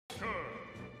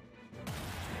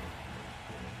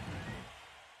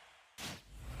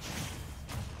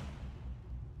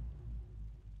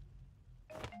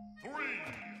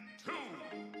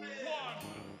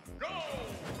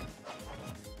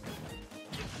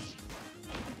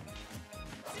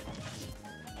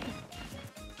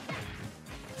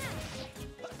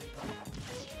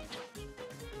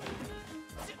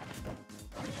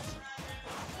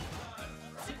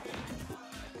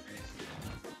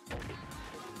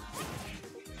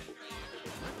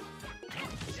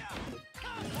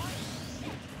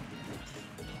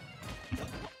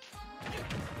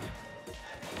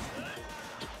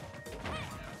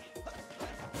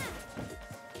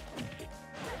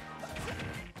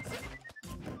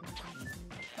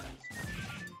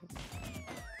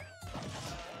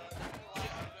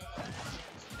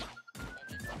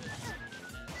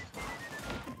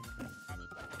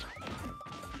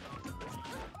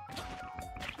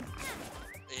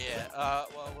Yeah,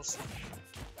 well, we'll see.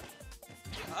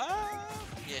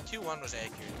 Yeah, 2-1 was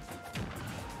accurate.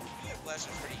 Yeah, Flash is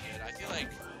pretty good. I feel like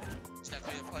it's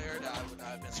definitely a player that I would not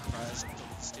have been surprised to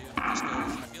lose to, just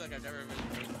because I feel like I've never really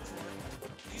played him before.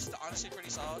 He's honestly pretty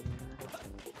solid.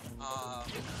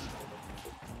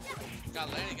 Got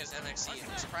Lanon against MxC,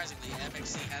 and surprisingly,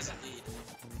 MxC has a lead.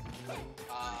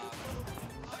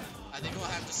 I think we'll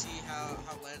have to see how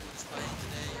Lanon is playing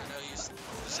today. I know he's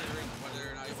considering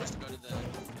whether or not he wants to go to the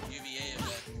UVA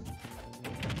event.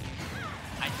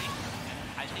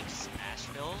 I think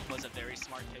Smashville was a very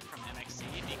smart pick from MxC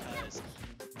because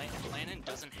Lanon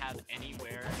doesn't have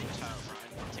anywhere to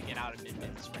run to get out of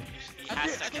mid-mid's range. I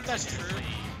think that's true.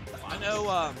 I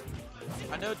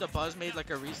know the Buzz made like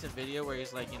a recent video where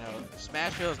he's like, you know,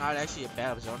 Smashville is not actually a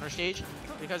bad zoner stage,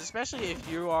 because especially if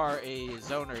you are a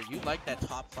zoner, you like that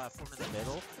top platform in the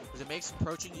middle, because it makes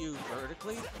approaching you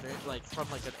vertically, like from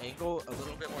like an angle, a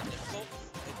little bit more difficult.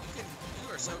 And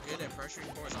you are so good at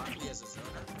pressuring horizontally as a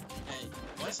zoner, and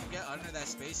once you get under that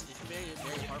space, it's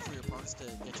very hard for your opponents to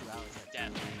get you out.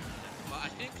 Definitely. But I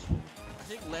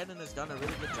think Lanon has done a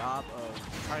really good job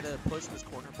of trying to push this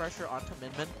corner pressure onto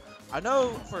Minmin. I know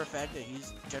for a fact that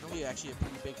he's generally actually a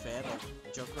pretty big fan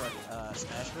of Joker on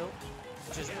Smashville,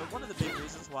 which is one of the big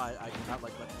reasons why I do not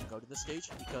like letting him go to this stage,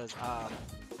 because I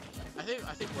think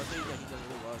one thing that he does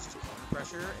really well is just corner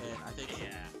pressure, and I think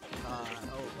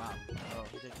oh wow, oh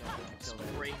he did kill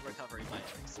that. Great recovery by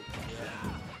MxC.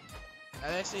 Yeah.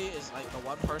 MxC is like the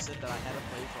one person that I haven't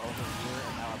played for over a year,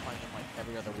 and now I'm playing him like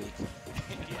every other week.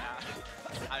 Yeah.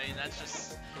 I mean, that's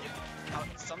just how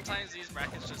sometimes these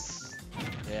brackets just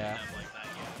yeah. Like that,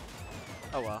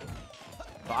 yeah. Oh well.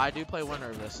 But I do play winner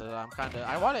of this, so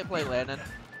I want to play Lanon,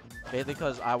 mainly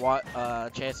because I want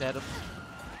chance at him.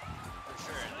 For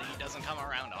sure, he doesn't come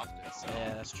around often. So.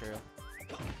 Yeah, that's true.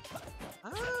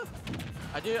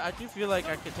 I do feel like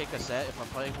I could take a set if I'm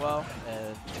playing well,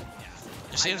 and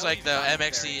it seems like the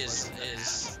MxC is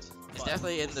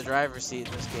definitely in the driver's seat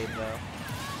in this game though.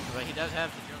 But he does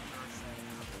have the jump.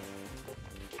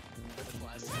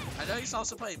 I know he's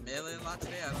also playing Melee a lot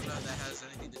today. I don't know if that has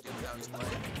anything to do with how he's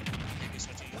playing. Maybe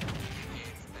switching games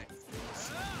back and forth.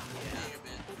 Yeah, a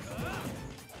bit.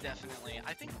 Definitely.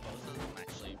 I think both of them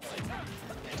actually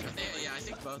I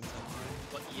think both of them are.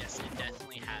 But yes, it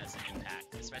definitely has an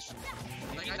impact, especially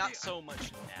maybe like, not so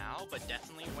much now, but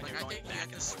definitely when you're going back.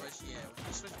 I can switch. Yeah, when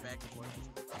you switch back and forth.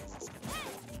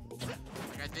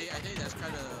 Like I think that's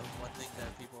kind of one thing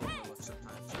that people overlook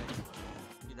sometimes. Like,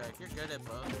 you know, if you're good at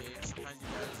both games, sometimes you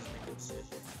gotta just make a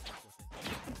decision.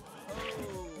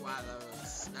 Oh wow,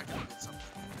 that could have been something.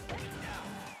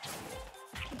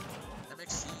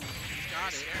 MxC, he's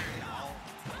got it.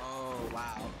 Oh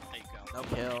wow. There you go. No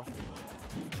kill.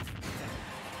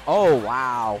 Oh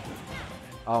wow.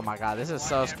 Oh my god, this is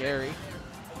so scary.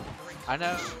 I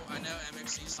know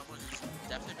MxC is someone who's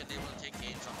definitely been able to take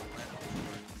games off the left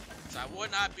before. So I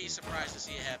would not be surprised to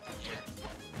see it happen here.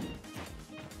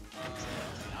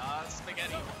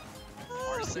 Spaghetti.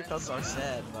 Here comes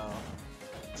Arsene, though.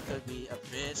 This could be a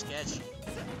bit sketchy.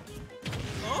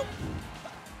 Oh!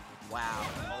 Wow.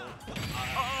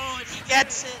 Oh, if he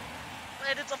gets it!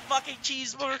 Brandon's a fucking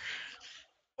cheeseburger!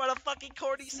 What a fucking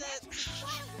corny set!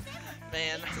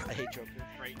 Man, I hate Joker.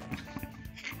 Great.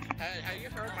 Have you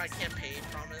heard my campaign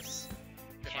promise?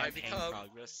 If I become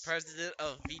president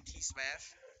of VT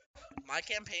Smash? My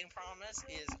campaign promise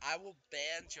is I will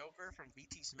ban Joker from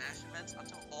VT Smash events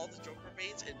until all the Joker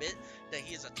mains admit that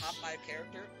he is a top 5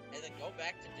 character, and then go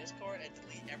back to Discord and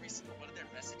delete every single one of their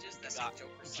messages that say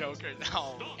Joker,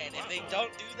 no. And if they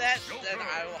don't do that, then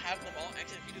I will have them all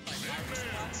executed by virus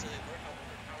squad so they learn how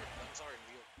overpowered guns are in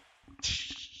real.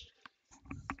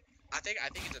 I think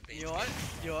it's a base.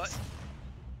 You know what?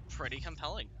 Pretty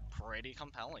compelling.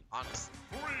 Honestly.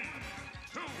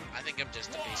 I think I'm just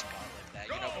a base god like that,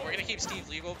 you know. But we're gonna keep Steve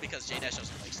legal because J-Dash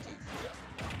doesn't like Steve.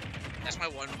 That's my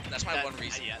one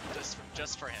reason. Yeah,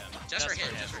 just for him. Just for him.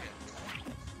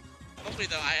 Hopefully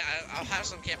though, I'll have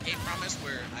some campaign promise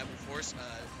where I will force.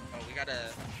 We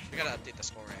gotta update the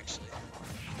score actually.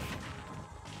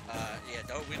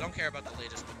 Yeah, we don't care about the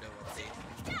latest window update.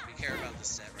 We care about the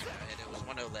set right now, and it was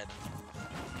 1-0 Lanon.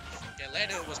 Yeah,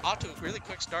 Lanon was off to a really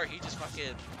quick start. He just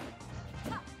fucking.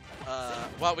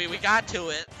 Well, we got to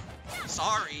it.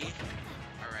 Sorry.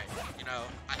 All right. You know,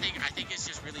 I think it's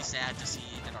just really sad to see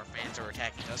that our fans are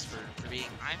attacking us for being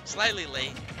slightly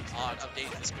late on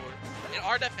updating the score. In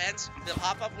our defense, the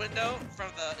pop-up window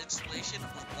from the installation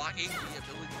was blocking the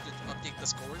ability to update the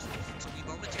scores, so we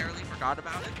momentarily forgot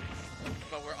about it.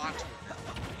 But we're on to it now.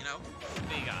 You know.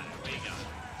 We got it.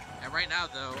 And right now,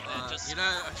 though, you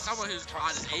know, someone who's on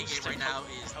his A game right now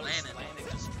is Lanon.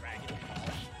 Just dragging him.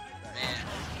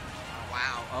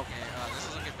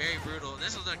 very brutal.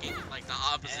 This was like the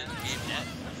opposite of game one.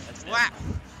 That's Wow.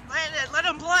 Landon, let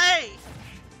him play!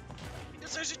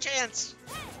 Because there's a chance.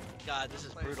 God, this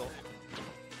is brutal.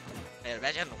 Man,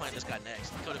 imagine having to play this guy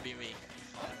next. It couldn't be me.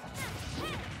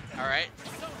 Alright.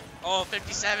 Oh,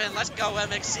 57. Let's go,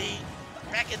 MxC.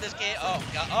 Back in this game. Oh,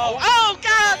 God. Oh,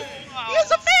 God! He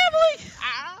has a family!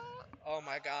 Oh,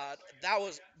 my God. That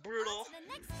was brutal.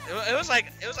 It was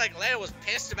like Landon was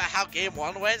pissed about how game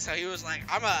one went, so he was like,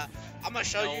 I'm gonna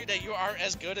show you that you aren't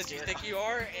as good as you think you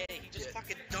are, and he just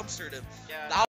fucking dumpstered him. Yeah. That